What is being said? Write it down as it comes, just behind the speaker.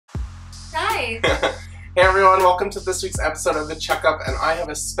Nice. Hey everyone, welcome to this week's episode of The Check-Up, and I have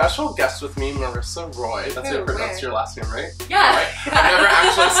a special guest with me, Marisa Roy. That's how you pronounce your last name, right? Yeah. Right? I've never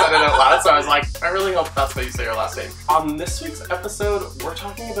actually said it out loud, so I was like, I really hope that's how you say your last name. On this week's episode, we're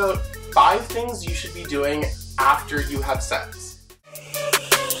talking about 5 things you should be doing after you have sex.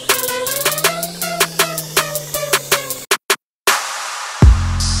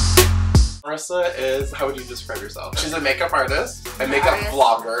 Marisa is, how would you describe yourself? She's a makeup artist, a makeup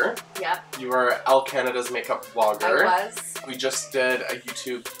vlogger. Yep. You are Elle Canada's makeup vlogger. I was. We just did a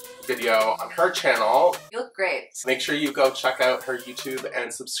YouTube video on her channel. You look great. So make sure you go check out her YouTube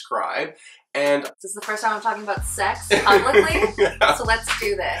and subscribe. And this is the first time I'm talking about sex publicly, yeah. So let's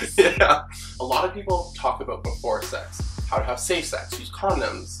do this. Yeah. A lot of people talk about before sex, how to have safe sex, use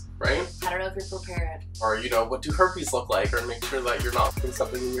condoms, right? I don't know if you're prepared. Or, you know, what do herpes look like? Or make sure that you're not putting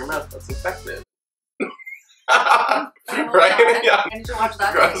something in your mouth that's infected. Oh, right? Yeah. I need to watch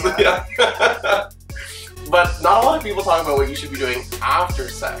that video. Yeah. But not a lot of people talk about what you should be doing after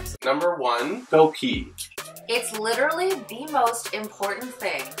sex. Number 1, go pee. It's literally the most important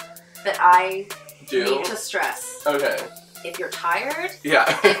thing that I need to stress. Okay. If you're tired, yeah.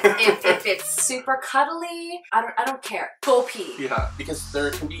 if it's super cuddly, I don't care. Go pee. Yeah, because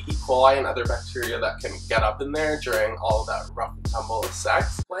there can be E. coli and other bacteria that can get up in there during all of that rough and tumble of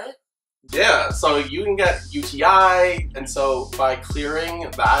sex. What? Yeah, so you can get UTI, and so by clearing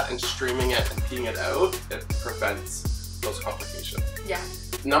that and streaming it and peeing it out, it prevents those complications. Yeah.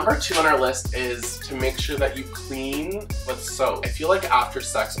 Number 2 on our list is to make sure that you clean with soap. I feel like after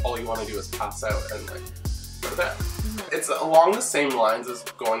sex, all you want to do is pass out and like go to bed. It's along the same lines as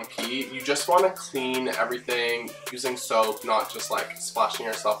going pee. You just want to clean everything using soap, not just like splashing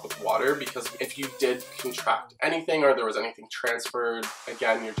yourself with water, because if you did contract anything or there was anything transferred,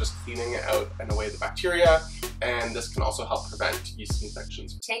 again, you're just cleaning it out and away the bacteria, and this can also help prevent yeast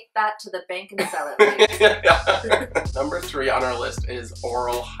infections. Take that to the bank and sell it. Yeah. Number 3 on our list is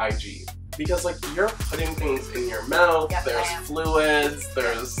oral hygiene. Because like you're putting things in your mouth, yep, there's fluids,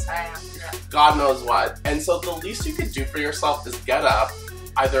 there's God knows what. And so the least you could do for yourself is get up,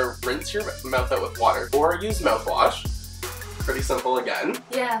 either rinse your mouth out with water or use mouthwash. Pretty simple again.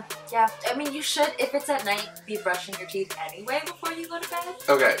 Yeah, yeah. I mean, you should, if it's at night, be brushing your teeth anyway before you go to bed.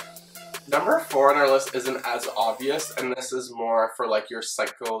 Okay. Number 4 on our list isn't as obvious, and this is more for like your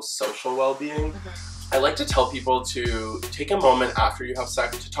psychosocial well-being. I like to tell people to take a moment after you have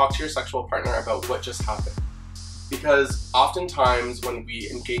sex to talk to your sexual partner about what just happened. Because oftentimes when we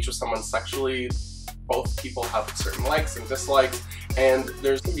engage with someone sexually, both people have certain likes and dislikes, and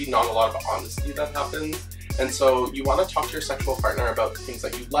there's going to be not a lot of honesty that happens. And so you want to talk to your sexual partner about the things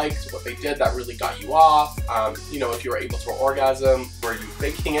that you liked, what they did that really got you off. You know, if you were able to orgasm, were you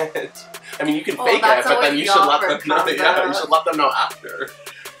faking it? I mean, you can fake it, but then you should let them know. Yeah, you should let them know after.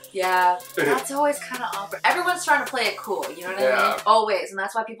 Yeah, that's always kind of awkward. Everyone's trying to play it cool, you know what I mean? Always, and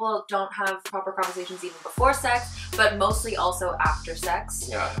that's why people don't have proper conversations even before sex, but mostly also after sex.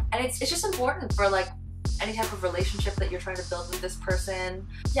 Yeah. And it's just important for like any type of relationship that you're trying to build with this person.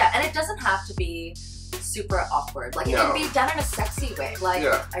 Yeah, and it doesn't have to be super awkward. Like it can be done in a sexy way. Like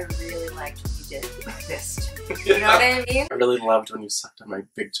I really liked when you did this. You know what I mean? I really loved when you sucked on my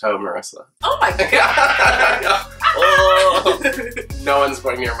big toe, Marisa. Oh my god! Oh. No one's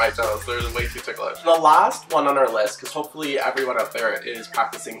going near my toes. They're way too ticklish. The last one on our list, because hopefully everyone out there is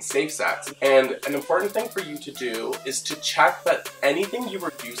practicing safe sex, and an important thing for you to do is to check that anything you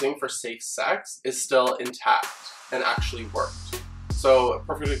were using for safe sex is still intact and actually worked. So a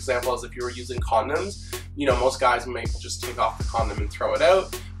perfect example is if you were using condoms, you know, most guys might just take off the condom and throw it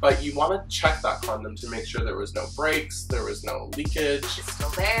out, but you want to check that condom to make sure there was no breaks, there was no leakage. It's still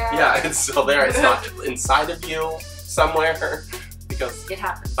there. Yeah, it's still there. It's not inside of you somewhere, because it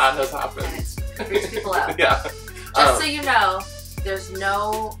happens. That has happened. And it freaks people out. Yeah. Just so you know, there's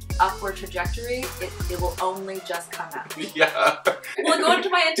no upward trajectory. It will only just come out. Yeah. Will it go into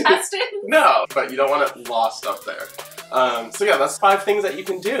my intestine? No, but you don't want it lost up there. So yeah, that's 5 things that you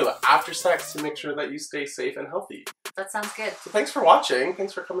can do after sex to make sure that you stay safe and healthy. That sounds good. So thanks for watching.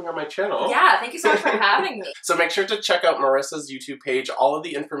 Thanks for coming on my channel. Yeah, thank you so much for having me. So make sure to check out Marisa's YouTube page. All of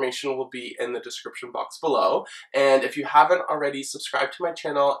the information will be in the description box below. And if you haven't already, subscribe to my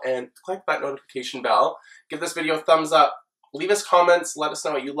channel and click that notification bell. Give this video a thumbs up. Leave us comments. Let us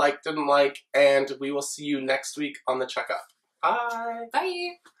know what you liked, didn't like. And we will see you next week on The Check-Up. Bye.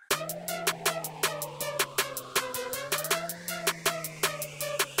 Bye.